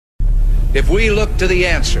if we look to the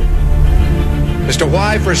answer as to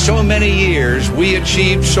why for so many years we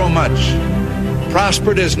achieved so much,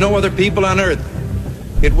 prospered as no other people on earth,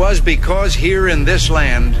 it was because here in this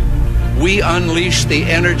land we unleashed the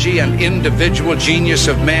energy and individual genius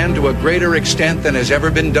of man to a greater extent than has ever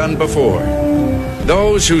been done before.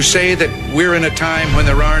 Those who say that we're in a time when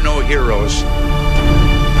there are no heroes,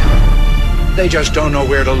 they just don't know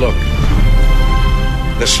where to look.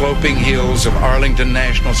 The sloping hills of Arlington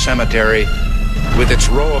National Cemetery, with its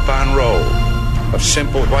row upon row of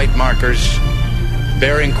simple white markers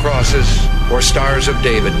bearing crosses or stars of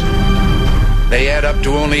David, they add up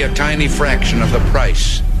to only a tiny fraction of the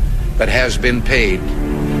price that has been paid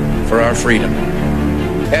for our freedom.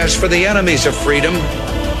 As for the enemies of freedom,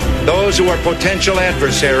 those who are potential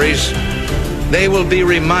adversaries, they will be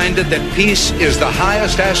reminded that peace is the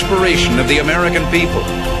highest aspiration of the American people.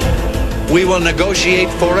 We will negotiate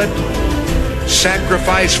for it,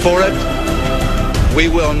 sacrifice for it. We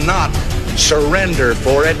will not surrender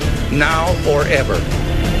for it now or ever.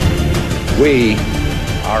 We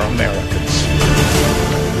are Americans.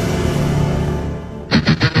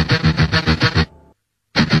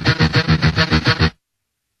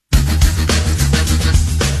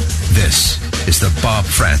 This is the Bob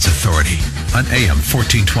Frantz Authority on AM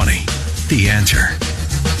 1420. The Answer.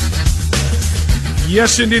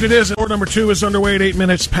 Yes, indeed it is. Hour number 2 is underway at 8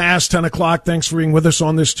 minutes past 10 o'clock. Thanks for being with us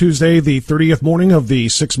on this Tuesday, the 30th morning of the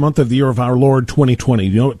 6th month of the year of our Lord 2020.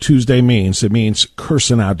 You know what Tuesday means? It means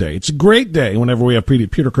Kirasnow Day. It's a great day whenever we have Peter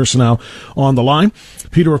Kirasnow on the line.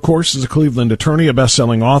 Peter, of course, is a Cleveland attorney, a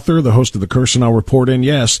best-selling author, the host of the Kirasnow Report, and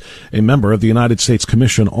yes, a member of the United States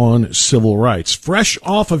Commission on Civil Rights. Fresh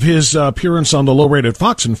off of his appearance on the low-rated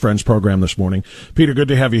Fox and Friends program this morning. Peter, good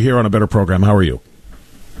to have you here on a better program. How are you?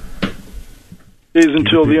 Days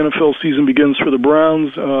until the NFL season begins for the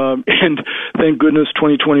Browns, and thank goodness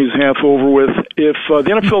 2020 is half over with. If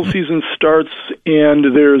the NFL season starts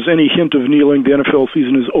and there's any hint of kneeling, the NFL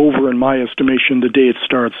season is over in my estimation the day it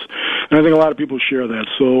starts. And I think a lot of people share that.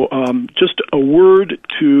 So just a word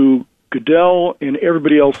to Goodell and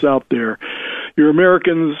everybody else out there. You're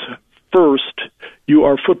Americans first. You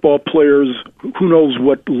are football players. Who knows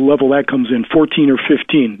what level that comes in, 14 or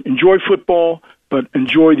 15. Enjoy football, but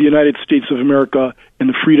enjoy the United States of America and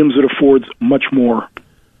the freedoms it affords much more.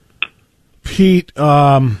 Pete,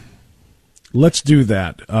 let's do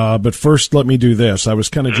that. But first, let me do this. I was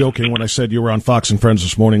kind of joking when I said you were on Fox and Friends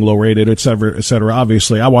this morning, low rated, et cetera, et cetera.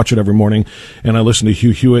 Obviously, I watch it every morning, and I listen to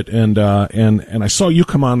Hugh Hewitt, and I saw you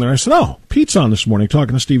come on there. I said, oh, Pete's on this morning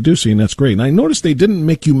talking to Steve Ducey, and that's great. And I noticed they didn't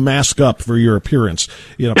make you mask up for your appearance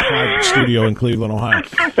in a private studio in Cleveland, Ohio.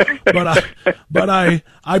 But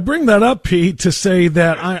I bring that up, Pete, to say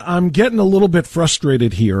that I'm getting a little bit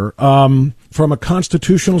frustrated here. From a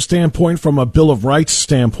constitutional standpoint, from a Bill of Rights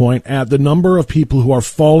standpoint, at the number of people who are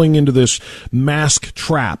falling into this mask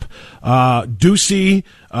trap. Ducey,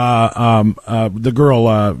 the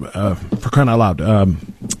girl, for crying out loud,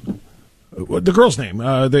 the girl's name,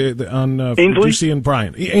 on Ducey and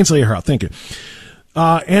Brian, Ainsley Earhardt, thank you.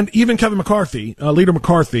 And even Kevin McCarthy, Leader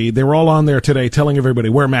McCarthy, they were all on there today telling everybody,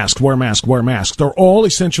 wear masks, wear masks, wear masks. They're all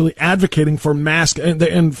essentially advocating for masks. And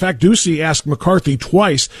in fact, Ducey asked McCarthy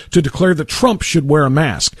twice to declare that Trump should wear a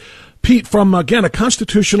mask. Pete, from, again, a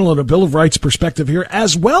constitutional and a Bill of Rights perspective here,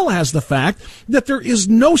 as well as the fact that there is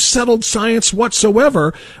no settled science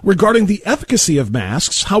whatsoever regarding the efficacy of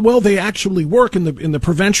masks, how well they actually work in the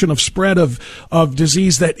prevention of spread of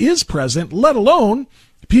disease that is present, let alone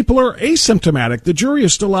people are asymptomatic. The jury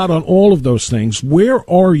is still out on all of those things. Where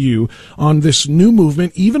are you on this new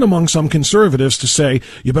movement, even among some conservatives, to say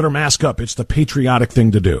you better mask up? It's the patriotic thing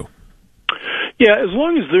to do. Yeah, as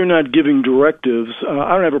long as they're not giving directives,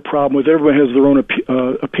 I don't have a problem with it. Everybody has their own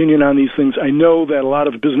opinion on these things. I know that a lot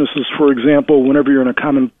of businesses, for example, whenever you're in a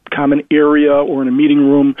common area or in a meeting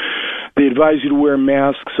room, they advise you to wear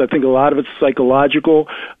masks. I think a lot of it's psychological.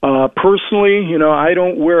 Personally, I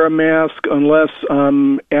don't wear a mask unless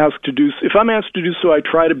I'm asked to do. If I'm asked to do so, I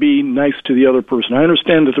try to be nice to the other person. I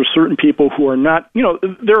understand that there's certain people who are not.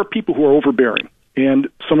 There are people who are overbearing. And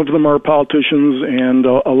some of them are politicians, and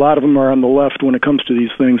a lot of them are on the left when it comes to these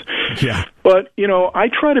things. Yeah. But, I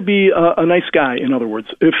try to be a nice guy, in other words.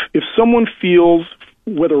 If someone feels,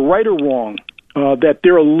 whether right or wrong, that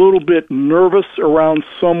they're a little bit nervous around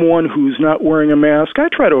someone who's not wearing a mask, I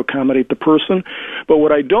try to accommodate the person. But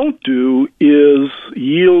what I don't do is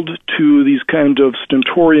yield to these kind of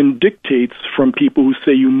stentorian dictates from people who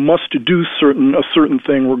say you must do a certain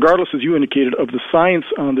thing, regardless, as you indicated, of the science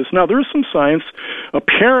on this. Now, there is some science,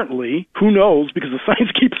 apparently, who knows, because the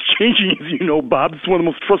science keeps changing, as you know, Bob. It's one of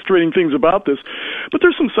the most frustrating things about this. But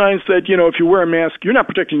there's some science that, if you wear a mask, you're not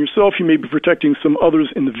protecting yourself, you may be protecting some others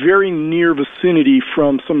in the very near vicinity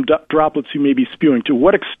from some droplets you may be spewing. To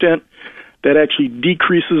what extent that actually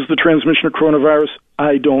decreases the transmission of coronavirus,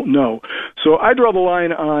 I don't know. So I draw the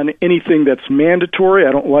line on anything that's mandatory.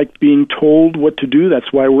 I don't like being told what to do.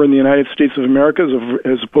 That's why we're in the United States of America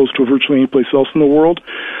as opposed to virtually any place else in the world.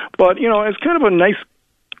 But, as kind of a nice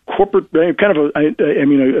corporate, a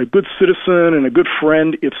good citizen and a good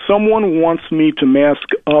friend, if someone wants me to mask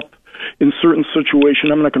up in certain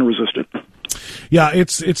situation, I'm not going to resist it. Yeah,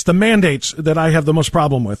 it's the mandates that I have the most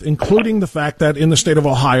problem with, including the fact that in the state of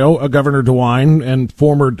Ohio, Governor DeWine and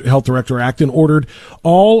former Health Director Acton ordered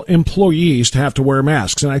all employees to have to wear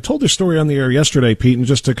masks. And I told this story on the air yesterday, Pete, and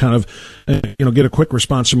just to kind of get a quick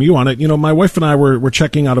response from you on it. My wife and I were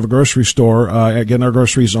checking out of a grocery store, getting our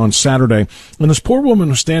groceries on Saturday, and this poor woman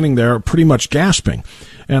was standing there pretty much gasping.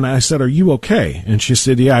 And I said, "Are you okay?" And she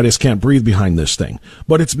said, "Yeah, I just can't breathe behind this thing."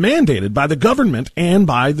 But it's mandated by the government and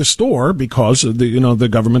by the store because of the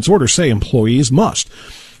government's orders say employees must.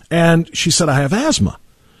 And she said, "I have asthma."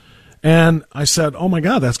 And I said, "Oh my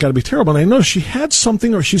God, that's got to be terrible." And I noticed she had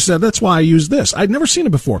something, or she said, "That's why I use this." I'd never seen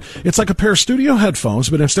it before. It's like a pair of studio headphones,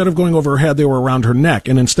 but instead of going over her head, they were around her neck.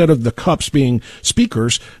 And instead of the cups being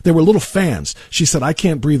speakers, they were little fans. She said, "I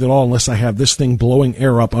can't breathe at all unless I have this thing blowing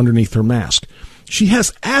air up underneath her mask." She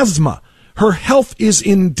has asthma. Her health is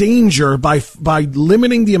in danger by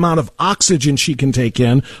limiting the amount of oxygen she can take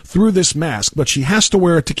in through this mask, but she has to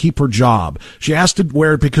wear it to keep her job. She has to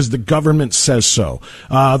wear it because the government says so.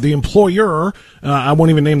 The employer, I won't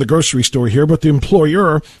even name the grocery store here, but the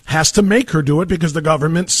employer has to make her do it because the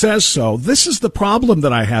government says so. This is the problem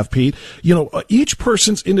that I have, Pete. Each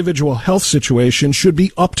person's individual health situation should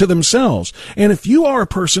be up to themselves. And if you are a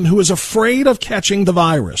person who is afraid of catching the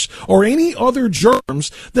virus or any other germs,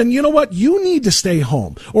 then you know what? You need to stay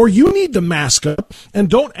home, or you need to mask up, and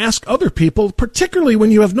don't ask other people, particularly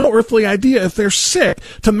when you have no earthly idea if they're sick,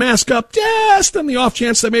 to mask up just on the off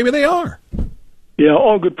chance that maybe they are. Yeah,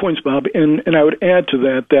 all good points, Bob. And I would add to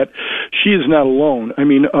that she is not alone. I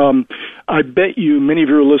mean, I bet you many of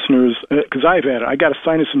your listeners, because I got a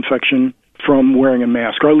sinus infection from wearing a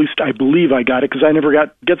mask, or at least I believe I got it, because I never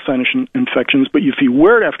get sinus infections. But if you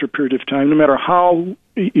wear it after a period of time, no matter how,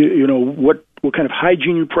 what kind of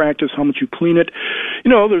hygiene you practice, how much you clean it,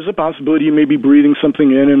 there's a possibility you may be breathing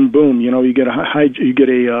something in, and boom, you get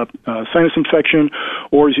a sinus infection,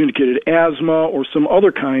 or as you indicated, asthma, or some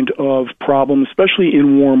other kind of problem, especially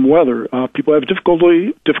in warm weather. People have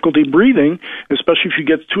difficulty breathing, especially if you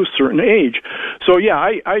get to a certain age. So yeah,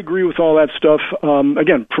 I agree with all that stuff.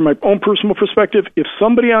 Again, from my own personal perspective, if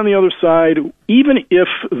somebody on the other side, even if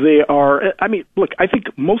they are, look, I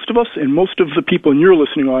think most of us and most of the people in your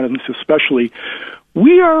listening audience especially,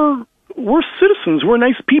 we're citizens. We're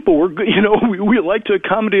nice people. We like to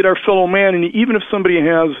accommodate our fellow man, and even if somebody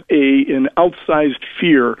has an outsized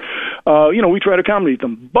fear, we try to accommodate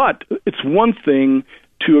them. But it's one thing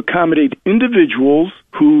to accommodate individuals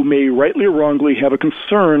who may rightly or wrongly have a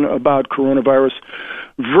concern about coronavirus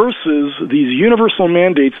versus these universal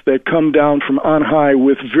mandates that come down from on high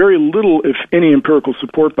with very little, if any, empirical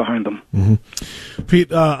support behind them. Mm-hmm.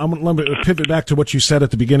 Pete, I'm going to pivot back to what you said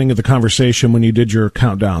at the beginning of the conversation when you did your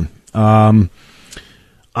countdown.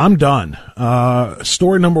 I'm done.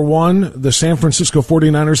 Story number one, the San Francisco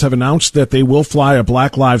 49ers have announced that they will fly a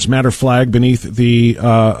Black Lives Matter flag beneath the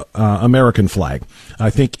American flag. I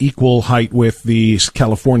think equal height with the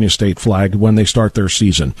California state flag when they start their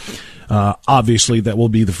season. Obviously, that will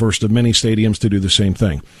be the first of many stadiums to do the same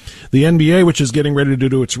thing. The NBA, which is getting ready to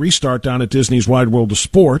do its restart down at Disney's Wide World of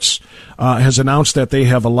Sports, has announced that they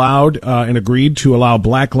have allowed and agreed to allow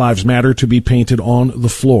Black Lives Matter to be painted on the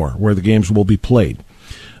floor where the games will be played.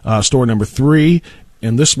 Story number three,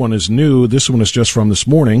 and this one is new. This one is just from this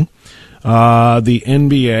morning. The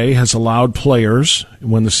NBA has allowed players,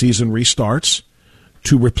 when the season restarts,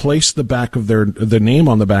 to replace the name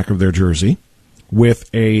on the back of their jersey with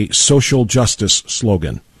a social justice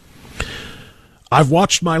slogan. I've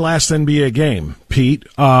watched my last NBA game, Pete.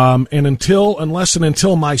 And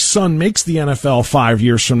until my son makes the NFL 5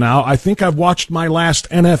 years from now, I think I've watched my last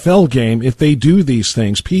NFL game if they do these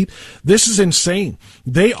things. Pete, this is insane.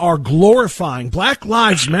 They are glorifying Black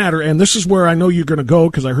Lives Matter, and this is where I know you're going to go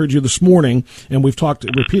because I heard you this morning, and we've talked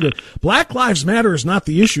repeated. Black Lives Matter is not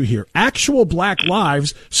the issue here. Actual black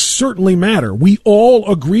lives certainly matter. We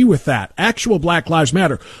all agree with that. Actual black lives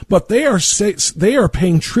matter. But they are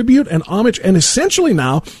paying tribute and homage, and essentially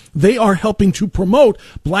now they are helping to promote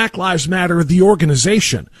Black Lives Matter, the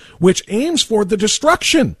organization, which aims for the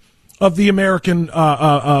destruction of the American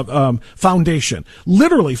foundation,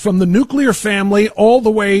 literally from the nuclear family all the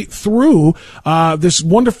way through this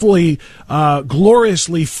wonderfully,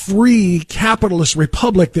 gloriously free capitalist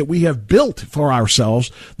republic that we have built for ourselves.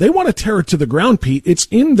 They want to tear it to the ground, Pete. It's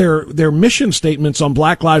in their mission statements on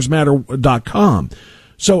blacklivesmatter.com.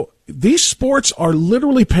 So these sports are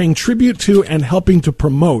literally paying tribute to and helping to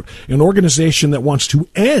promote an organization that wants to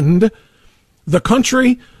end the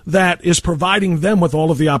country that is providing them with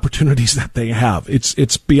all of the opportunities that they have.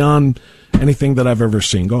 It's beyond anything that I've ever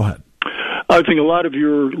seen. Go ahead. I think a lot of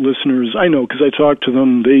your listeners, I know because I talk to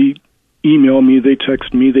them, they email me, they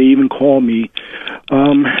text me, they even call me.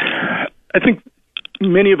 I think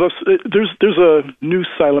many of us, there's a new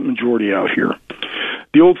silent majority out here.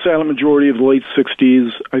 The old silent majority of the late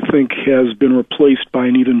 60s, I think, has been replaced by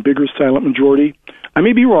an even bigger silent majority. I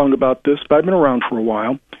may be wrong about this, but I've been around for a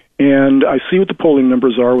while. And I see what the polling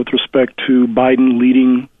numbers are with respect to Biden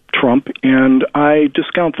leading Trump, and I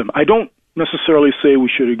discount them. I don't necessarily say we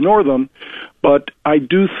should ignore them, but I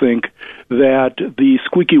do think that the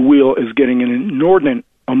squeaky wheel is getting an inordinate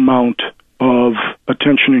amount of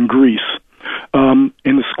attention and grease. And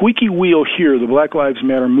the squeaky wheel here, the Black Lives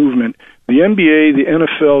Matter movement, the NBA, the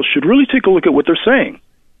NFL should really take a look at what they're saying.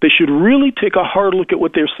 They should really take a hard look at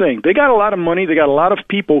what they're saying. They got a lot of money. They got a lot of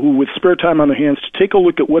people who, with spare time on their hands, to take a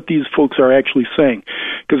look at what these folks are actually saying,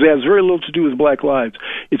 because it has very little to do with black lives.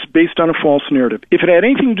 It's based on a false narrative. If it had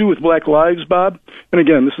anything to do with black lives, Bob, and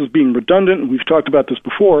again, this is being redundant, and we've talked about this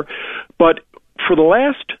before, but for the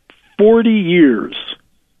last 40 years,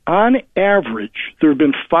 on average, there have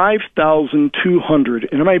been 5,200,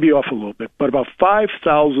 and it might be off a little bit, but about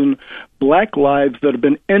 5,000 black lives that have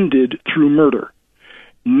been ended through murder.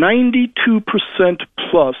 92%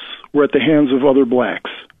 plus were at the hands of other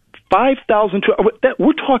blacks. 5,000.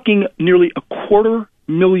 We're talking nearly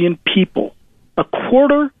 250,000 people.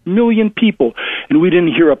 250,000 people. And we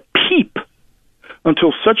didn't hear a peep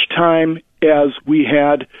until such time as we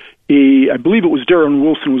had I believe it was Darren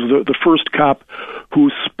Wilson was the first cop who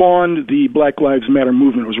spawned the Black Lives Matter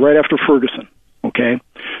movement. It was right after Ferguson. Okay?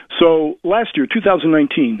 So last year,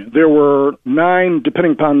 2019, there were 9,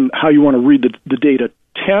 depending upon how you want to read the data,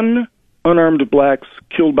 10 unarmed blacks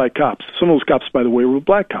killed by cops. Some of those cops, by the way, were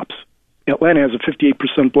black cops. Atlanta has a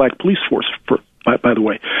 58% black police force, by the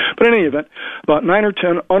way. But in any event, about 9 or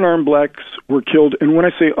 10 unarmed blacks were killed. And when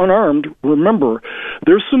I say unarmed, remember,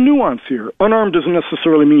 there's some nuance here. Unarmed doesn't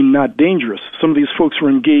necessarily mean not dangerous. Some of these folks were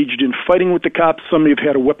engaged in fighting with the cops. Some may have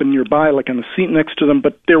had a weapon nearby, like on the seat next to them.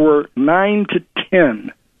 But there were 9 to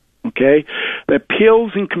 10. Okay? That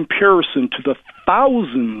pales in comparison to the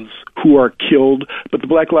thousands who are killed, but the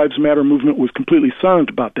Black Lives Matter movement was completely silent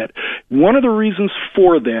about that. One of the reasons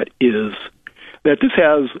for that is that this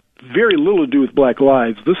has very little to do with black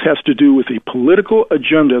lives. This has to do with a political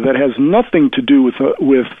agenda that has nothing to do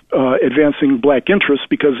with advancing black interests,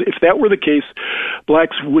 because if that were the case,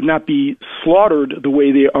 blacks would not be slaughtered the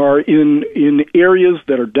way they are in areas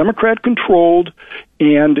that are Democrat-controlled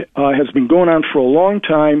and has been going on for a long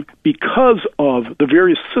time because of the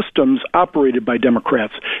various systems operated by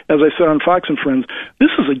Democrats. As I said on Fox and Friends,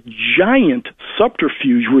 this is a giant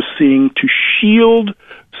subterfuge we're seeing to shield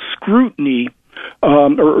scrutiny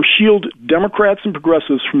or shield Democrats and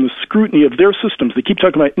progressives from the scrutiny of their systems. They keep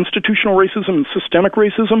talking about institutional racism and systemic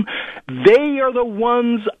racism. They are the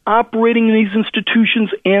ones operating in these institutions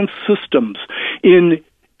and systems in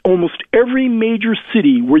almost every major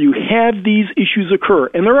city where you have these issues occur.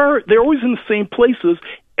 And they're always in the same places.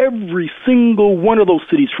 Every single one of those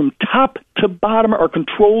cities, from top to bottom, are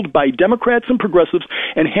controlled by Democrats and progressives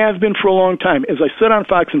and have been for a long time. As I said on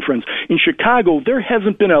Fox and Friends, in Chicago, there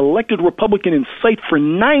hasn't been an elected Republican in sight for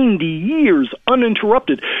 90 years,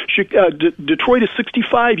 uninterrupted. Detroit is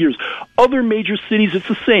 65 years. Other major cities, it's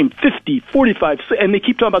the same, 50, 45, and they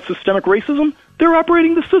keep talking about systemic racism. They're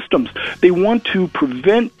operating the systems. They want to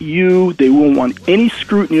prevent you. They won't want any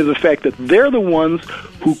scrutiny of the fact that they're the ones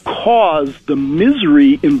who cause the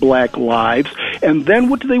misery in black lives. And then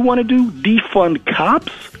what do they want to do? Defund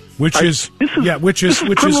cops? Which is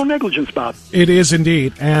criminal negligence, Bob. It is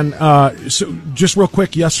indeed. And so, just real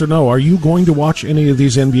quick, yes or no? Are you going to watch any of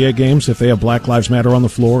these NBA games if they have Black Lives Matter on the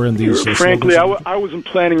floor? And these, frankly, I wasn't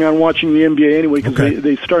planning on watching the NBA anyway because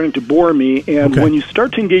they're starting to bore me. And when you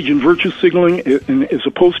start to engage in virtue signaling, as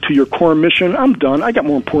opposed to your core mission, I'm done. I got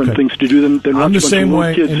more important things to do than I'm watch the same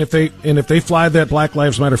way. Kids. And if they fly that Black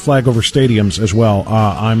Lives Matter flag over stadiums as well,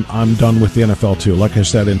 I'm done with the NFL too. Like I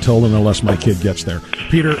said, until and unless my kid gets there.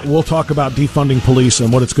 Peter, we'll talk about defunding police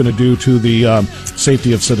and what it's going to do to the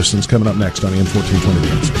safety of citizens coming up next on AM 1420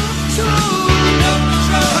 The Answer.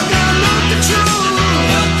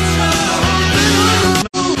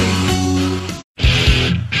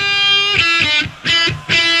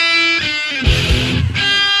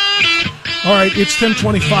 All right, it's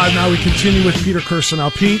 10:25 now. We continue with Peter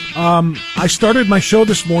Kirasnow. Pete, I started my show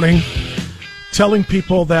this morning telling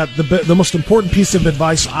people that the most important piece of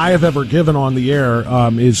advice I have ever given on the air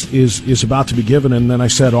is about to be given, and then I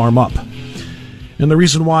said arm up. And the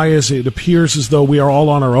reason why is it appears as though we are all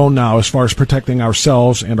on our own now as far as protecting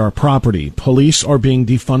ourselves and our property. Police are being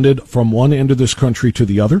defunded from one end of this country to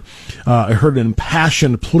the other. I heard an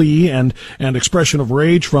impassioned plea and expression of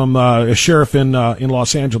rage from a sheriff in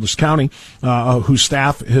Los Angeles County whose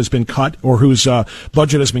staff has been cut, or whose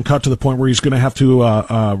budget has been cut to the point where he's going to have to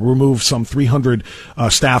remove some 300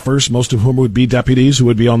 staffers, most of whom would be deputies who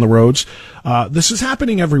would be on the roads. This is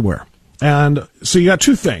happening everywhere. And so you got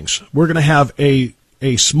two things. We're going to have a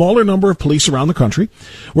smaller number of police around the country.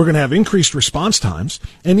 We're going to have increased response times.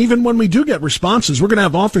 And even when we do get responses, we're going to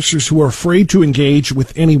have officers who are afraid to engage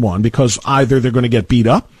with anyone because either they're going to get beat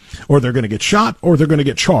up, or they're going to get shot, or they're going to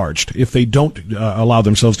get charged if they don't allow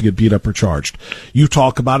themselves to get beat up or charged. You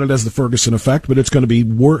talk about it as the Ferguson effect, but it's going to be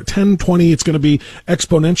 10, 20, it's going to be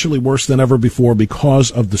exponentially worse than ever before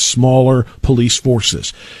because of the smaller police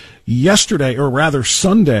forces. Yesterday, or rather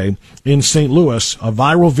Sunday, in St. Louis, a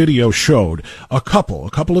viral video showed a couple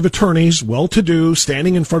of attorneys, well-to-do,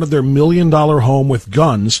 standing in front of their $1 million home with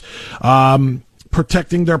guns,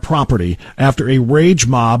 protecting their property after a rage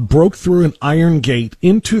mob broke through an iron gate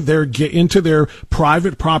into their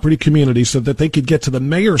private property community so that they could get to the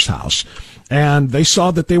mayor's house. And they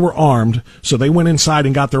saw that they were armed, so they went inside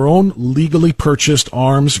and got their own legally purchased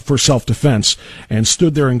arms for self-defense and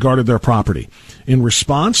stood there and guarded their property. In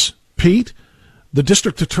response, Pete, the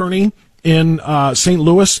district attorney in St.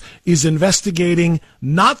 Louis is investigating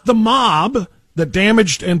not the mob that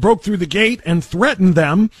damaged and broke through the gate and threatened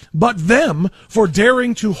them, but them for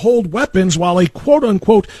daring to hold weapons while a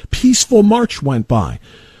quote-unquote peaceful march went by.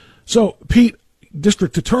 So, Pete,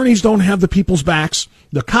 district attorneys don't have the people's backs.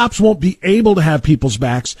 The cops won't be able to have people's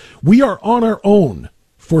backs. We are on our own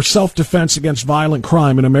for self-defense against violent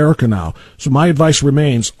crime in America now. So my advice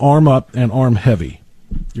remains arm up and arm heavy.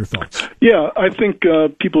 Your thoughts? Yeah, I think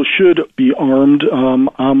people should be armed.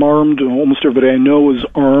 I'm armed. Almost everybody I know is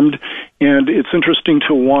armed. And it's interesting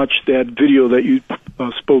to watch that video that you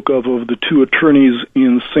spoke of the two attorneys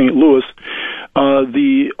in St. Louis.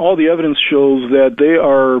 All the evidence shows that they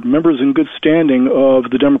are members in good standing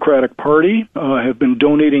of the Democratic Party, have been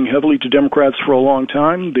donating heavily to Democrats for a long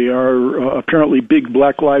time. They are apparently big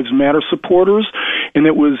Black Lives Matter supporters, and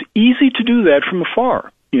it was easy to do that from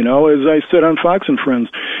afar. You know, as I said on Fox and Friends,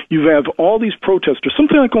 you have all these protesters,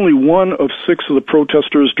 something like only 1 of 6 of the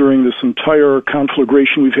protesters during this entire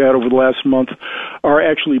conflagration we've had over the last month are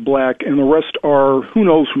actually black, and the rest are, who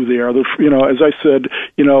knows who they are. You know, as I said,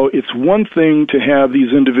 you know, it's one thing to have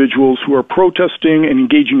these individuals who are protesting and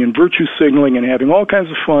engaging in virtue signaling and having all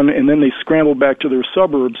kinds of fun, and then they scramble back to their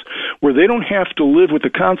suburbs where they don't have to live with the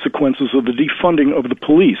consequences of the defunding of the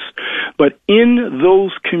police. But in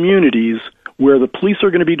those communities where the police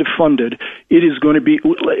are going to be defunded, it is going to be,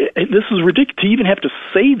 this is ridiculous. To even have to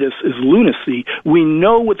say this is lunacy. We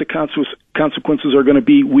know what the consequences are going to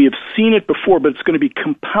be. We have seen it before, but it's going to be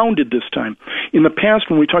compounded this time. In the past,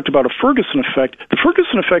 when we talked about a Ferguson effect, the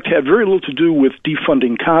Ferguson effect had very little to do with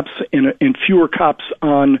defunding cops and fewer cops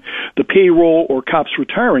on the payroll or cops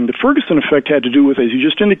retiring. The Ferguson effect had to do with, as you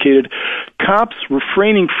just indicated, cops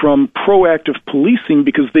refraining from proactive policing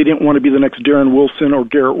because they didn't want to be the next Darren Wilson or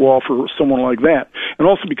Garrett Wolf or someone like that, and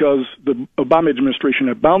also because the Obama administration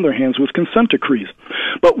had bound their hands with consent decrees.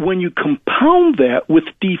 But when you compound that with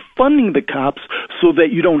defunding the cops so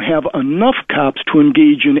that you don't have enough cops to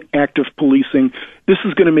engage in active policing, this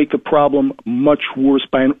is going to make the problem much worse,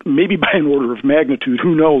 maybe by an order of magnitude,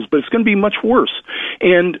 who knows, but it's going to be much worse.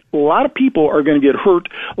 And a lot of people are going to get hurt.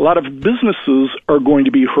 A lot of businesses are going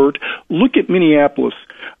to be hurt. Look at Minneapolis.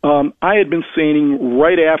 I had been saying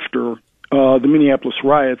right after the Minneapolis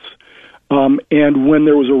riots, And when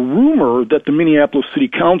there was a rumor that the Minneapolis City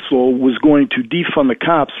Council was going to defund the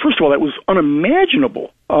cops, first of all, that was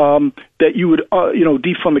unimaginable that you would,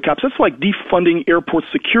 defund the cops. That's like defunding airport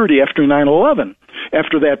security after 9/11,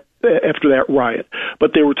 after that riot.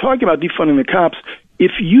 But they were talking about defunding the cops.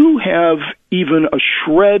 If you have even a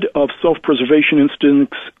shred of self-preservation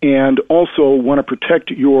instincts and also want to protect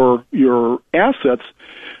your assets,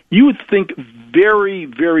 you would think very,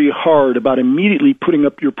 very hard about immediately putting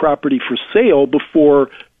up your property for sale before,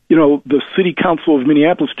 the City Council of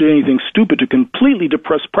Minneapolis did anything stupid to completely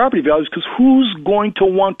depress property values, because who's going to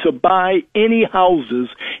want to buy any houses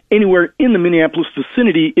anywhere in the Minneapolis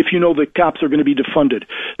vicinity if you know the cops are going to be defunded?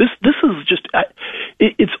 This is just,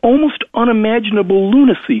 it's almost unimaginable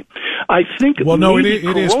lunacy. I think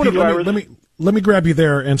it is. Pete, let me grab you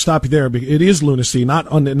there and stop you there. It is lunacy, not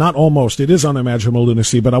almost. It is unimaginable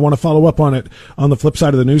lunacy, but I want to follow up on it on the flip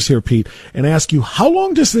side of the news here, Pete, and ask you, how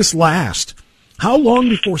long does this last? How long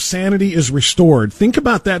before sanity is restored? Think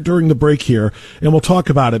about that during the break here, and we'll talk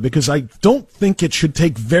about it, because I don't think it should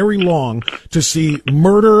take very long to see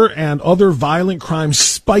murder and other violent crimes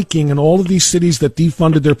spiking in all of these cities that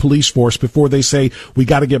defunded their police force before they say, we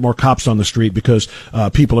got to get more cops on the street because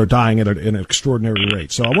people are dying at an extraordinary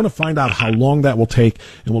rate. So I want to find out how long that will take,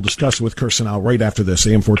 and we'll discuss it with Kirasnow right after this.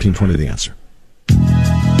 AM 1420, The Answer.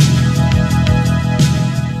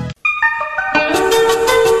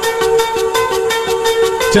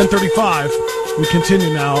 10:35. We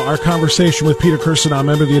continue now our conversation with Peter Kirasnow,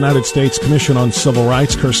 member of the United States Commission on Civil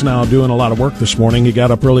Rights. Kirasnow doing a lot of work this morning. He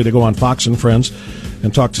got up early to go on Fox and Friends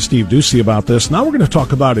and talk to Steve Ducey about this. Now we're going to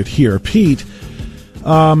talk about it here. Pete,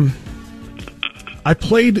 I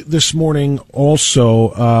played this morning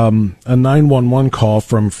also a 911 call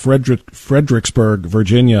from Fredericksburg,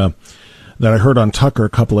 Virginia, that I heard on Tucker a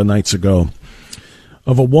couple of nights ago,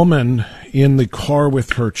 of a woman in the car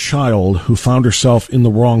with her child who found herself in the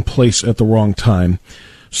wrong place at the wrong time,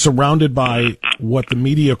 surrounded by what the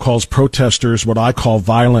media calls protesters, what I call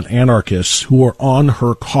violent anarchists, who are on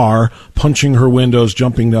her car, punching her windows,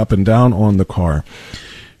 jumping up and down on the car.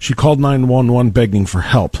 She called 911 begging for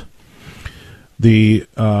help. The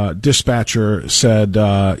dispatcher said,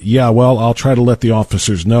 I'll try to let the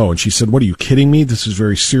officers know. And she said, what, are you kidding me? This is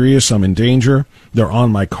very serious. I'm in danger. They're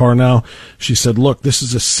on my car now. She said, look, this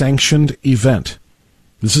is a sanctioned event.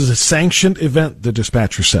 This is a sanctioned event, the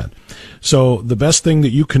dispatcher said. So the best thing that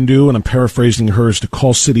you can do, and I'm paraphrasing her, is to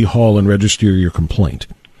call City Hall and register your complaint.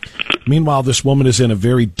 Meanwhile, this woman is in a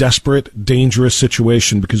very desperate, dangerous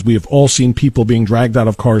situation, because we have all seen people being dragged out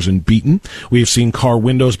of cars and beaten. We have seen car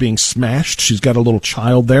windows being smashed. She's got a little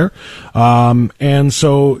child there. And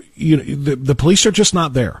so the police are just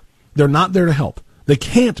not there. They're not there to help. They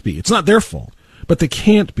can't be. It's not their fault, but they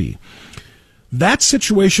can't be. That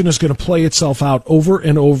situation is going to play itself out over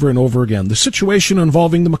and over and over again. The situation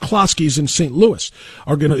involving the McCloskeys in St. Louis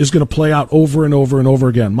is going to play out over and over and over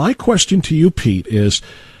again. My question to you, Pete, is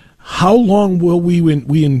how long will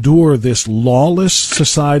we endure this lawless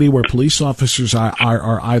society where police officers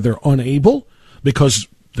are either unable because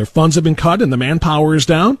their funds have been cut and the manpower is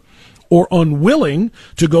down, or unwilling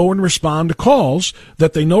to go and respond to calls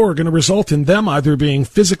that they know are going to result in them either being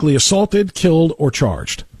physically assaulted, killed, or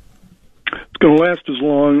charged? It's going to last as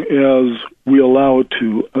long as we allow it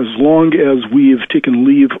to, as long as we have taken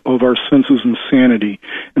leave of our senses and sanity.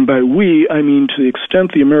 And by we, I mean to the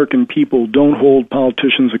extent the American people don't hold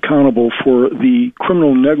politicians accountable for the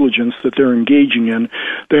criminal negligence that they're engaging in,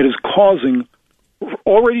 that is causing,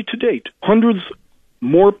 already to date, hundreds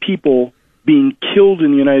more people being killed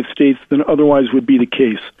in the United States than otherwise would be the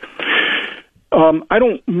case. I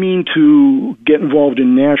don't mean to get involved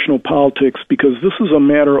in national politics, because this is a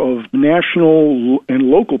matter of national and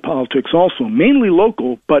local politics also, mainly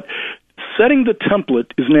local, but setting the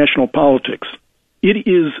template is national politics. It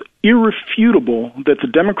is irrefutable that the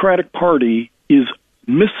Democratic Party is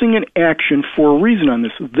missing in action for a reason on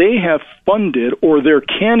this. They have funded, or their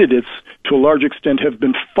candidates to a large extent have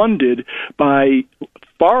been funded by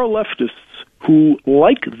far leftists who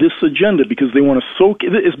like this agenda because they want to sow,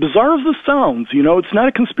 as bizarre as this sounds, it's not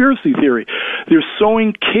a conspiracy theory. They're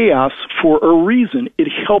sowing chaos for a reason. It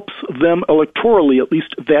helps them electorally, at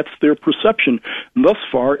least that's their perception. And thus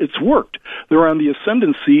far, it's worked. They're on the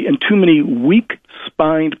ascendancy, and too many weak,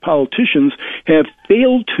 spined politicians have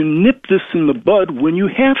failed to nip this in the bud when you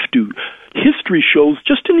have to. History shows,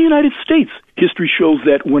 just in the United States, history shows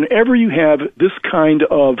that whenever you have this kind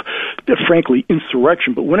of, frankly,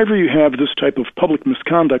 insurrection, but whenever you have this type of public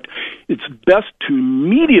misconduct, it's best to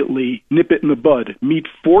immediately nip it in the bud. Meet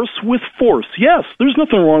force with force. Yes, there's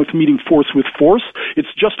nothing wrong with meeting force with force. It's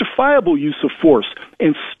justifiable use of force.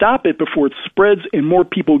 And stop it before it spreads and more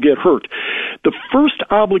people get hurt. The first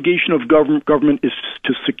obligation of government is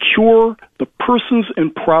to secure the persons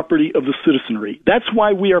and property of the citizenry. That's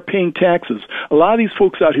why we are paying taxes. A lot of these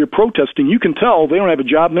folks out here protesting, you can tell they don't have a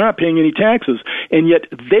job, they're not paying any taxes, and yet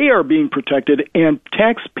they are being protected, and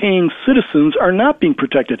tax-paying citizens are not being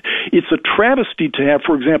protected. It's a travesty to have,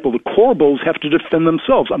 for example, the Corbos have to defend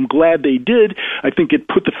themselves. I'm glad they did. I think it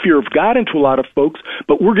put the fear of God into a lot of folks,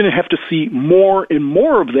 but we're going to have to see more and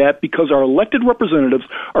more of that because our elected representatives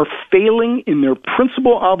are failing in their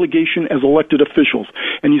principal obligation as elected officials.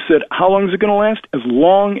 And you said, how long is it going to last? As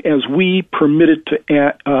long as we permit it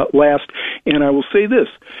to last. And I will say this,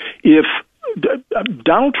 if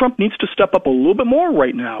Donald Trump needs to step up a little bit more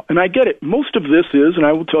right now, and I get it. Most of this is, and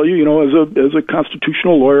I will tell you, as a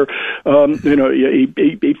constitutional lawyer,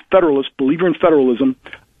 a federalist, believer in federalism,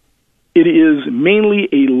 it is mainly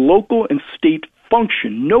a local and state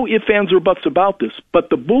function. No ifs, ands, or buts about this. But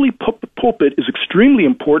the bully pulpit is extremely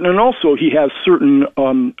important, and also he has certain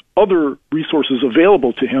other resources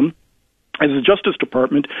available to him as the Justice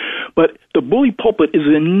Department, but the bully pulpit is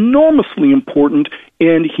enormously important,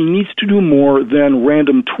 and he needs to do more than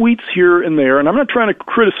random tweets here and there. And I'm not trying to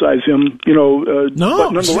criticize him, no, but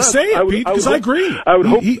nonetheless, say it, Pete, because I agree. I would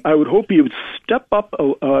hope he would step up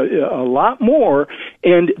a lot more,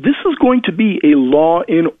 and this is going to be a law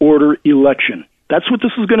and order election. That's what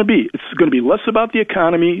this is going to be. It's going to be less about the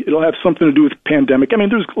economy. It'll have something to do with the pandemic. I mean,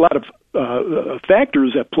 there's a lot of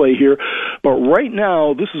factors at play here, but right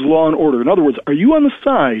now, this is law and order. In other words, are you on the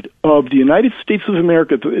side of the United States of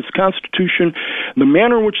America, its Constitution, the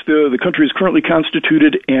manner in which the country is currently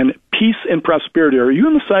constituted, and peace and prosperity? Are you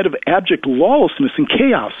on the side of abject lawlessness and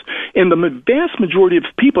chaos? And the vast majority of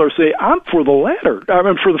people are saying, I'm for the latter.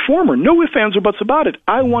 I'm for the former. No ifs, ands, or buts about it.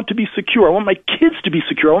 I want to be secure. I want my kids to be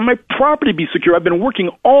secure. I want my property to be secure. I've been working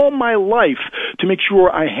all my life to make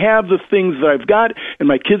sure I have the things that I've got and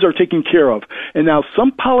my kids are taken care of. And now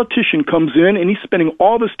some politician comes in and he's spending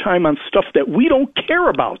all this time on stuff that we don't care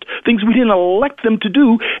about, things we didn't elect them to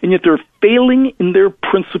do, and yet they're failing in their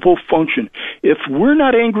principal function. If we're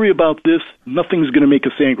not angry about this, nothing's going to make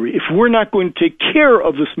us angry. If we're not going to take care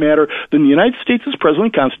of this matter, then the United States is presently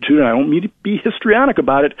constituted. I don't mean to be histrionic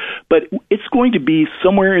about it, but it's going to be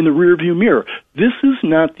somewhere in the rearview mirror. This is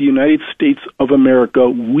not the United States of America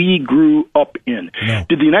we grew up in. No.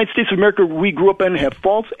 Did the United States of America we grew up in have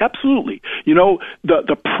faults? Absolutely.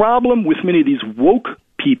 The problem with many of these woke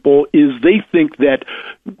people is they think that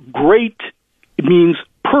great means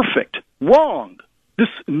perfect. Wrong.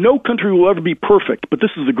 No country will ever be perfect, but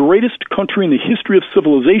this is the greatest country in the history of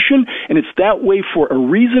civilization, and it's that way for a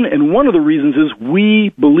reason, and one of the reasons is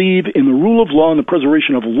we believe in the rule of law and the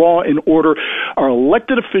preservation of law and order. Our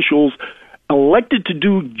elected officials, elected to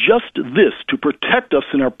do just this, to protect us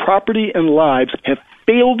and our property and lives, have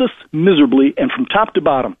failed us miserably, and from top to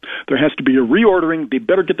bottom. There has to be a reordering. They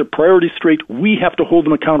better get their priorities straight. We have to hold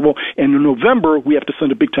them accountable, and in November, we have to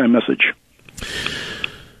send a big-time message.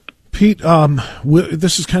 Pete,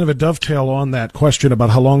 this is kind of a dovetail on that question about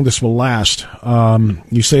how long this will last.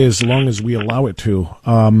 You say as long as we allow it to.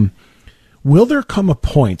 Will there come a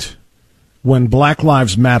point when Black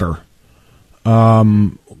Lives Matter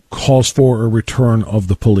calls for a return of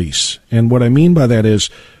the police? And what I mean by that is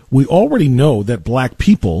we already know that black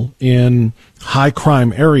people in high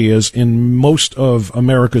crime areas in most of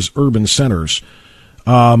America's urban centers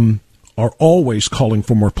are always calling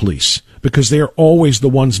for more police, because they are always the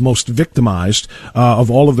ones most victimized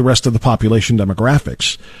of all of the rest of the population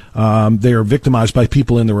demographics. They are victimized by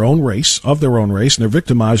people in their own race, and they're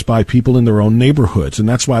victimized by people in their own neighborhoods. And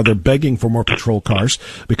that's why they're begging for more patrol cars,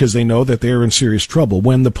 because they know that they're in serious trouble.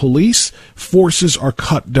 When the police forces are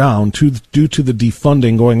cut down due to the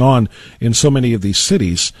defunding going on in so many of these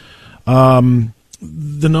cities,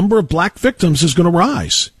 the number of black victims is going to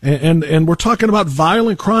rise. And we're talking about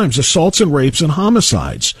violent crimes, assaults and rapes and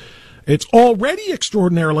homicides. It's already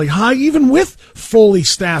extraordinarily high, even with fully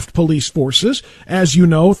staffed police forces. As you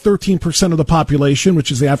know, 13% of the population,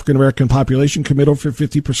 which is the African-American population, commit over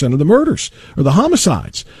 50% of the murders or the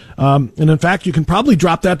homicides. And in fact, you can probably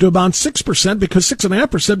drop that to about 6%, because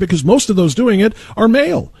 6.5%, because most of those doing it are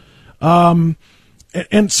male.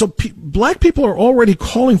 And so black people are already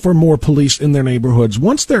calling for more police in their neighborhoods.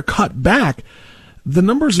 Once they're cut back, the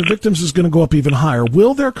numbers of victims is going to go up even higher.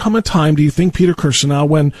 Will there come a time, do you think, Peter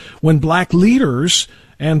Kirasnow, when black leaders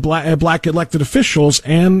and black elected officials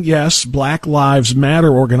and, yes, Black Lives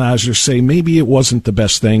Matter organizers say maybe it wasn't the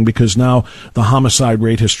best thing because now the homicide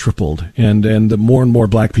rate has tripled and more and more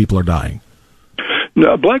black people are dying?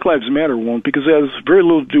 No, Black Lives Matter won't, because it has very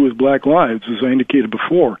little to do with black lives, as I indicated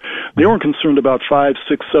before. They weren't concerned about 5,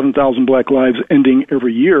 6, 7,000 black lives ending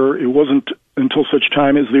every year. It wasn't until such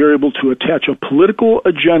time as they're able to attach a political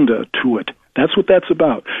agenda to it. That's what that's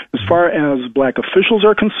about. As far as black officials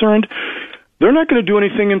are concerned, they're not going to do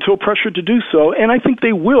anything until pressured to do so, and I think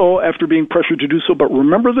they will after being pressured to do so. But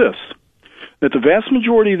remember this, that the vast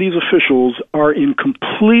majority of these officials are in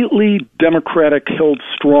completely Democratic-held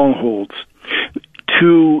strongholds.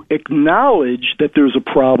 To acknowledge that there's a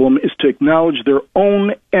problem is to acknowledge their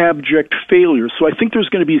own abject failure. So I think there's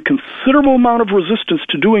going to be a considerable amount of resistance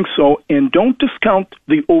to doing so, and don't discount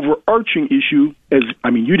the overarching issue,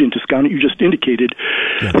 you didn't discount it, you just indicated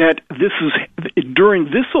that this is, during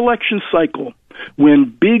this election cycle,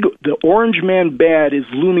 when the orange man bad is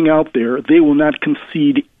looming out there, they will not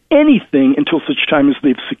concede anything until such time as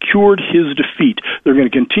they've secured his defeat. They're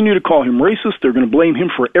going to continue to call him racist. They're going to blame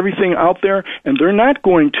him for everything out there, and they're not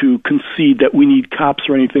going to concede that we need cops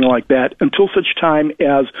or anything like that until such time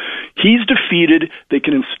as he's defeated. They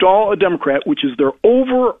can install a Democrat, which is their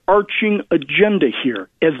overarching agenda here.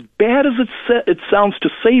 As bad as it sounds to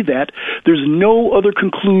say that, there's no other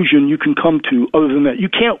conclusion you can come to other than that. You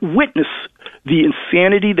can't witness the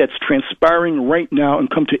insanity that's transpiring right now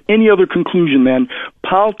and come to any other conclusion than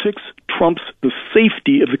politics trumps the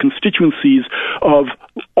safety of the constituencies of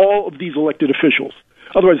all of these elected officials.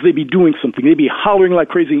 Otherwise, they'd be doing something. They'd be hollering like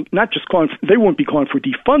crazy, not just they wouldn't be calling for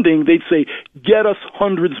defunding. They'd say, get us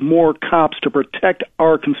hundreds more cops to protect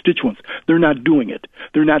our constituents. They're not doing it.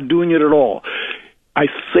 They're not doing it at all. I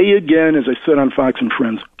say again, as I said on Fox and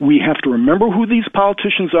Friends, we have to remember who these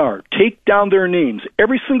politicians are. Take down their names.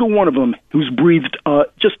 Every single one of them who's breathed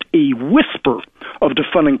just a whisper of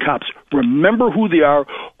defunding cops. Remember who they are.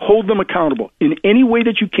 Hold them accountable in any way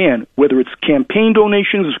that you can, whether it's campaign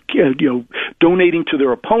donations, donating to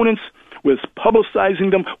their opponents, with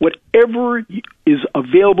publicizing them, whatever is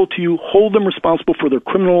available to you, hold them responsible for their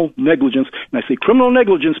criminal negligence. And I say criminal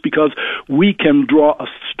negligence because we can draw a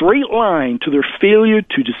straight line to their failure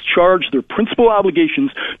to discharge their principal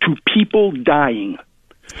obligations to people dying.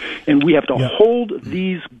 And we have to hold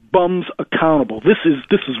these bums accountable. This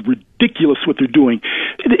is ridiculous what they're doing.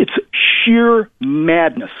 It's sheer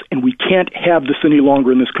madness, and we can't have this any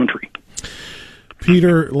longer in this country.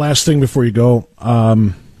 Peter, last thing before you go.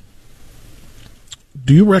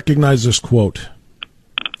 Do you recognize this quote?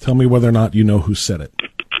 Tell me whether or not you know who said it.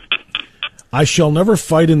 I shall never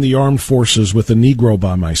fight in the armed forces with a Negro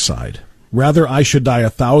by my side. Rather, I should die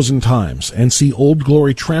 1,000 times and see Old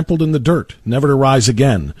Glory trampled in the dirt, never to rise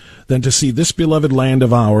again, than to see this beloved land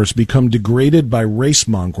of ours become degraded by race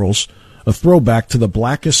mongrels, a throwback to the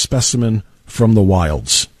blackest specimen from the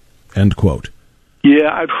wilds. End quote.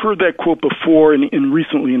 Yeah, I've heard that quote before, and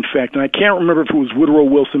recently, in fact, and I can't remember if it was Woodrow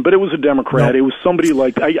Wilson, but it was a Democrat. No. It was somebody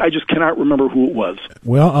like I just cannot remember who it was.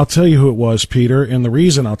 Well, I'll tell you who it was, Peter, and the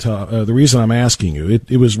reason I'm asking you,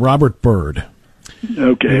 it was Robert Byrd.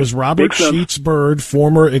 Okay. It was Robert Sheets Byrd,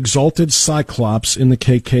 former exalted Cyclops in the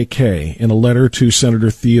KKK, in a letter to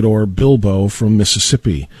Senator Theodore Bilbo from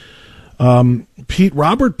Mississippi. Pete,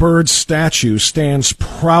 Robert Byrd's statue stands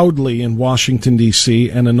proudly in Washington,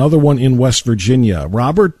 D.C., and another one in West Virginia.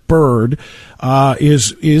 Robert Byrd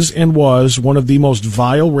is and was one of the most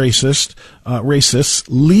vile racists,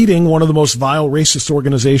 leading one of the most vile racist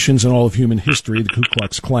organizations in all of human history, the Ku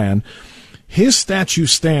Klux Klan. His statue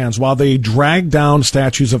stands while they drag down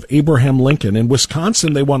statues of Abraham Lincoln. In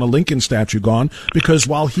Wisconsin, they want a Lincoln statue gone because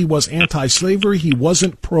while he was anti-slavery, he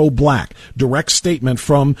wasn't pro-black. Direct statement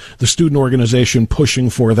from the student organization pushing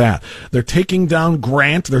for that. They're taking down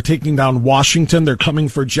Grant. They're taking down Washington. They're coming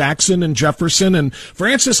for Jackson and Jefferson and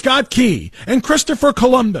Francis Scott Key and Christopher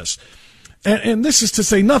Columbus. And this is to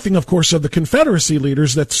say nothing, of course, of the Confederacy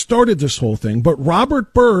leaders that started this whole thing. But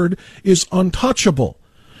Robert Byrd is untouchable.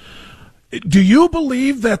 Do you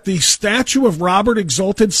believe that the statue of Robert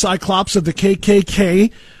Exalted Cyclops of the KKK,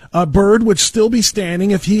 Byrd, would still be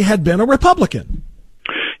standing if he had been a Republican?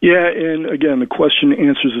 Yeah, and again, the question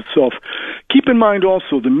answers itself. Keep in mind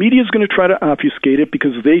also, the media is going to try to obfuscate it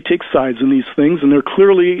because they take sides in these things, and they're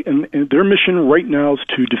clearly, and their mission right now is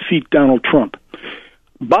to defeat Donald Trump.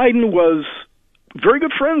 Biden was very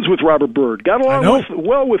good friends with Robert Byrd, got along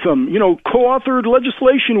well with him, co-authored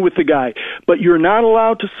legislation with the guy. But you're not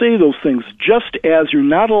allowed to say those things, just as you're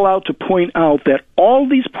not allowed to point out that all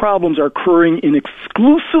these problems are occurring in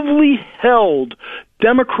exclusively held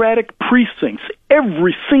Democratic precincts,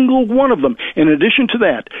 every single one of them. In addition to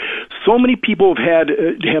that, so many people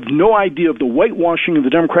have no idea of the whitewashing of the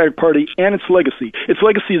Democratic Party and its legacy. Its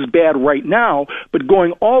legacy is bad right now, but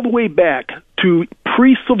going all the way back to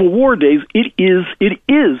pre-Civil War days, it is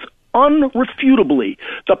unrefutably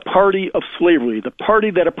the party of slavery, the party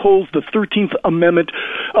that opposed the 13th Amendment,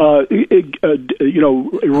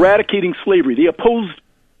 eradicating slavery. They opposed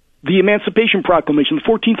the Emancipation Proclamation, the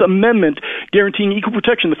 14th Amendment guaranteeing equal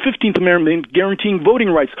protection, the 15th Amendment guaranteeing voting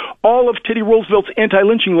rights, all of Teddy Roosevelt's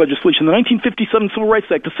anti-lynching legislation, the 1957 Civil Rights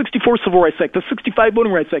Act, the 64 Civil Rights Act, the 65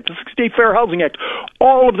 Voting Rights Act, the 68 Fair Housing Act,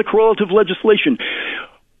 all of the correlative legislation.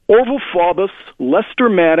 Orville Faubus, Lester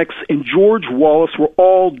Maddox, and George Wallace were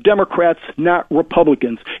all Democrats, not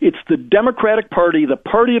Republicans. It's the Democratic Party, the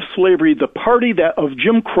party of slavery, the party of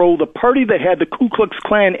Jim Crow, the party that had the Ku Klux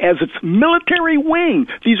Klan as its military wing.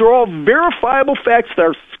 These are all verifiable facts that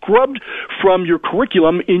are scrubbed from your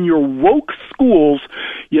curriculum in your woke schools,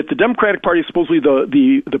 yet the Democratic Party is supposedly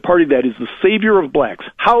the party that is the savior of blacks.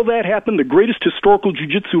 How that happened, the greatest historical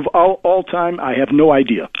jiu-jitsu of all time, I have no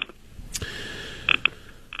idea.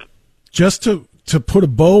 Just to put a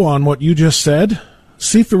bow on what you just said,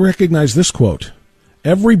 see if you recognize this quote.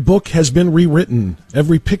 Every book has been rewritten.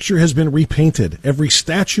 Every picture has been repainted. Every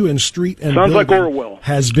statue and street and building like Orwell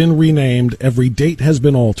has been renamed. Every date has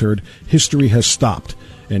been altered. History has stopped.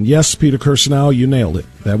 And yes, Peter Kirasnow, you nailed it.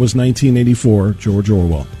 That was 1984, George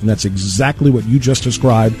Orwell. And that's exactly what you just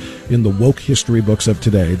described in the woke history books of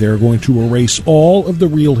today. They're going to erase all of the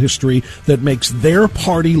real history that makes their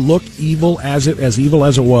party look evil as it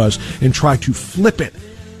was and try to flip it.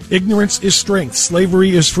 Ignorance is strength.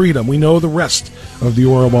 Slavery is freedom. We know the rest of the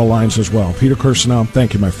Orwell lines as well. Peter Kirasnow,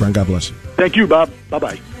 thank you, my friend. God bless you. Thank you, Bob.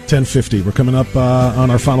 Bye-bye. 10:50. We're coming up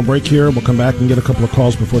on our final break here. We'll come back and get a couple of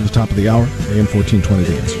calls before the top of the hour. AM 1420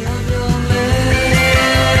 The Answer.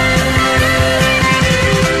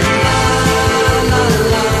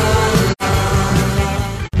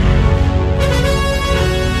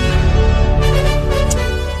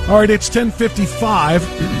 All right, it's 10:55.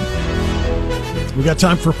 We got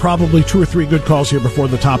time for probably 2 or 3 good calls here before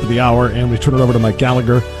the top of the hour, and we turn it over to Mike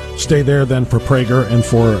Gallagher. Stay there then for Prager and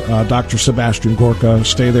for Dr. Sebastian Gorka.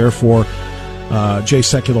 Stay there for Jay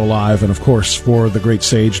Secular Live, and, of course, for the great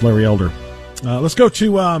sage Larry Elder. Let's go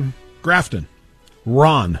to Grafton.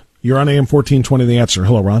 Ron, you're on AM 1420 The Answer.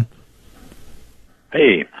 Hello, Ron.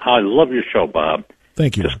 Hey, I love your show, Bob.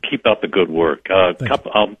 Thank you. Just keep up the good work.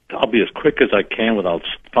 I'll be as quick as I can without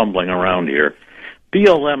fumbling around here.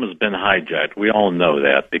 BLM has been hijacked. We all know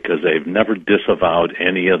that because they've never disavowed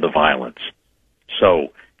any of the violence.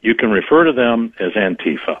 So you can refer to them as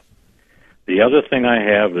Antifa. The other thing I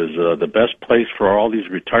have is the best place for all these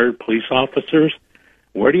retired police officers.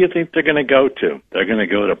 Where do you think they're going to go to? They're going to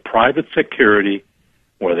go to private security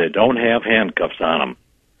where they don't have handcuffs on them.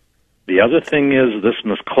 The other thing is this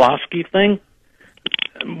McCloskey thing.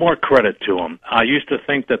 More credit to him. I used to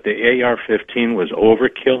think that the AR-15 was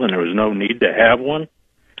overkill and there was no need to have one.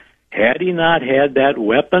 Had he not had that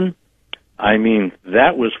weapon, I mean,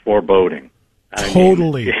 that was foreboding.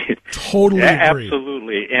 Totally agree.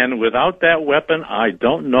 Absolutely. And without that weapon, I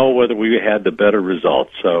don't know whether we had the better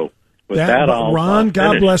results. So with that Ron,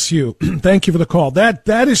 God bless you. Thank you for the call. That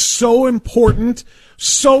is so important.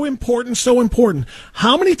 So important.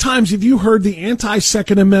 How many times have you heard the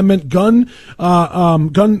anti-Second Amendment gun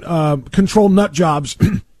control nut jobs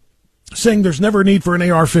saying there's never a need for an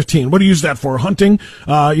AR-15? What do you use that for? Hunting?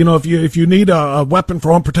 If you need a weapon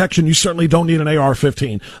for home protection, you certainly don't need an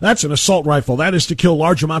AR-15. That's an assault rifle. That is to kill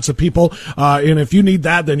large amounts of people. And if you need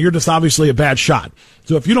that, then you're just obviously a bad shot.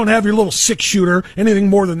 So if you don't have your little 6-shooter, anything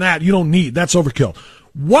more than that, you don't need. That's overkill.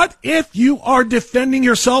 What if you are defending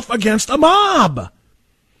yourself against a mob?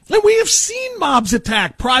 And we have seen mobs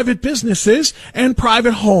attack private businesses and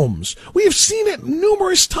private homes. We have seen it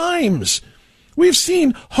numerous times. We've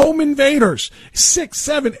seen home invaders, 6,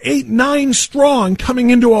 7, 8, 9 strong coming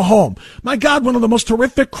into a home. My God, one of the most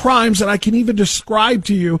horrific crimes that I can even describe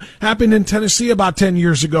to you happened in Tennessee about 10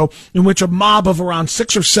 years ago, in which a mob of around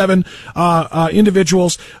 6 or 7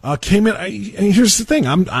 individuals came in. And here's the thing: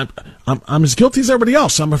 I'm as guilty as everybody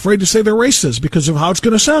else. I'm afraid to say they're racist because of how it's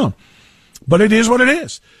going to sound. But it is what it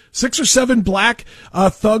is. 6 or 7 black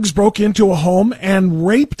thugs broke into a home and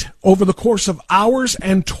raped over the course of hours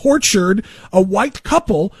and tortured a white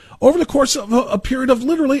couple over the course of a period of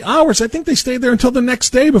literally hours. I think they stayed there until the next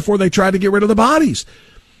day before they tried to get rid of the bodies.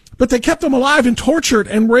 But they kept him alive and tortured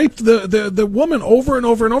and raped the woman over and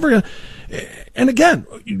over and over again. And again,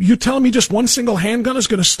 you telling me just one single handgun is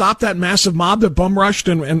going to stop that massive mob that bum rushed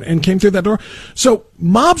and came through that door? So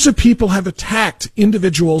mobs of people have attacked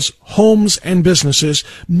individuals, homes, and businesses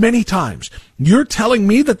many times. You're telling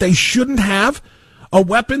me that they shouldn't have a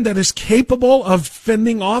weapon that is capable of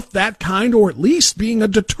fending off that kind, or at least being a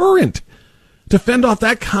deterrent to fend off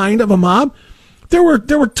that kind of a mob? There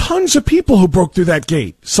were tons of people who broke through that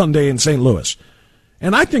gate Sunday in St. Louis.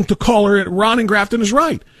 And I think the caller, Ron in Grafton, is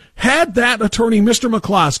right. Had that attorney, Mr.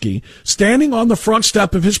 McCloskey, standing on the front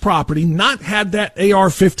step of his property, not had that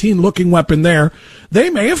AR-15 looking weapon there, they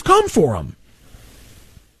may have come for him.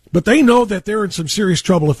 But they know that they're in some serious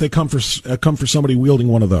trouble if they come for somebody wielding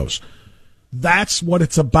one of those. That's what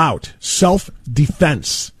it's about.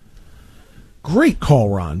 Self-defense. Great call,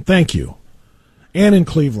 Ron. Thank you. Ann in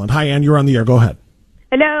Cleveland. Hi, Ann. You're on the air. Go ahead.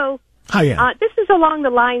 Hello. Hi, Ann. This is along the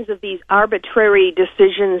lines of these arbitrary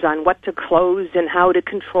decisions on what to close and how to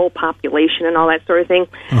control population and all that sort of thing.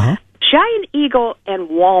 Uh-huh. Giant Eagle and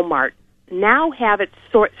Walmart now have it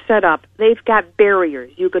set up. They've got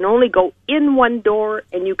barriers. You can only go in one door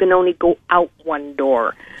and you can only go out one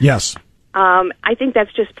door. Yes. I think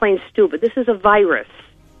that's just plain stupid. This is a virus.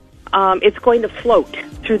 It's going to float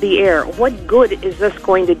through the air. What good is this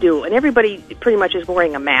going to do? And everybody pretty much is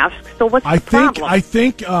wearing a mask. So what's the problem? I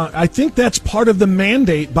think that's part of the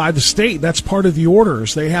mandate by the state. That's part of the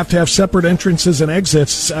orders. They have to have separate entrances and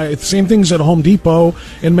exits. Same things at Home Depot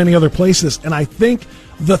and many other places. And I think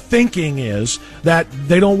the thinking is that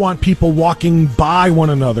they don't want people walking by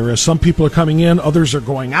one another. As some people are coming in, others are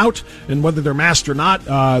going out, and whether they're masked or not,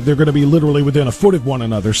 they're going to be literally within a foot of one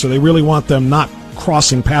another. So they really want them not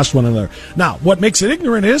crossing past one another. Now, what makes it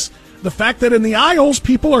ignorant is the fact that in the aisles,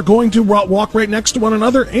 people are going to walk right next to one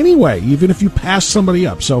another anyway, even if you pass somebody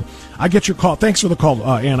up. So I get your call. Thanks for the call,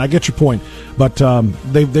 Ann. I get your point. But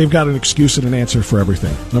they've got an excuse and an answer for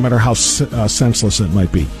everything, no matter how senseless it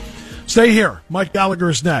might be. Stay here. Mike Gallagher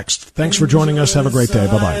is next. Thanks for joining us. Have a great day.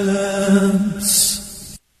 Bye-bye.